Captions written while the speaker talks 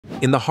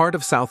In the heart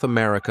of South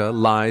America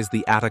lies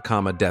the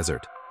Atacama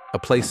Desert, a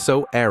place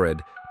so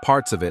arid,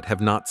 parts of it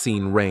have not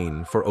seen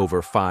rain for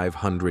over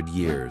 500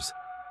 years.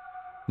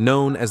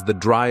 Known as the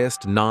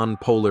driest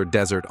non-polar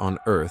desert on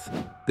Earth,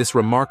 this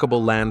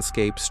remarkable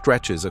landscape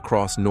stretches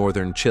across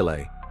northern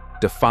Chile,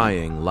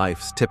 defying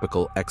life's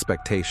typical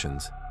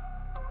expectations.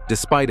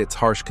 Despite its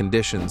harsh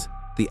conditions,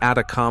 the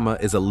Atacama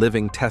is a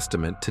living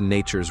testament to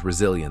nature's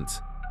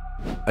resilience.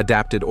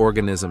 Adapted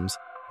organisms,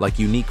 like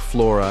unique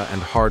flora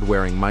and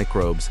hard-wearing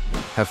microbes,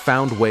 have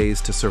found ways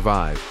to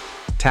survive,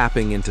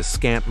 tapping into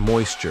scant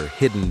moisture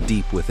hidden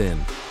deep within.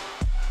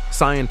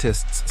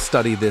 Scientists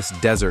study this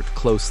desert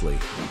closely,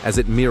 as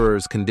it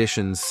mirrors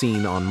conditions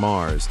seen on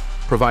Mars,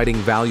 providing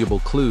valuable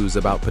clues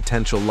about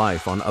potential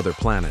life on other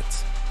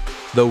planets.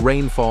 Though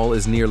rainfall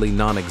is nearly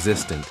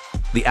non-existent,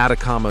 the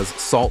Atacama's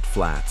salt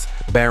flats,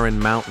 barren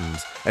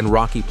mountains, and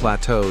rocky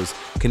plateaus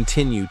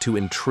continue to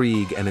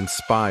intrigue and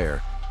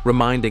inspire,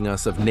 reminding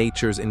us of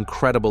nature's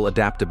incredible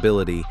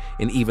adaptability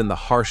in even the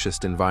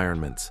harshest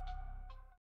environments.